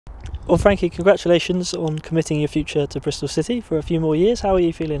Well, Frankie, congratulations on committing your future to Bristol City for a few more years. How are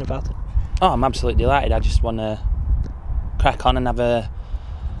you feeling about it? Oh, I'm absolutely delighted. I just want to crack on and have a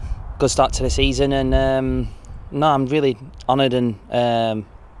good start to the season. And no, I'm really honoured, and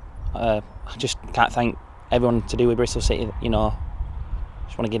I just can't thank everyone to do with Bristol City. You know,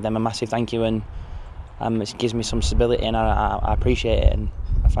 just want to give them a massive thank you, and it gives me some stability, and I appreciate it. And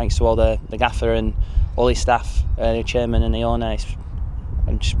thanks to all the gaffer and all his staff, the chairman and the owner.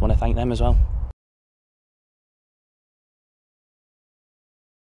 I just want to thank them as well.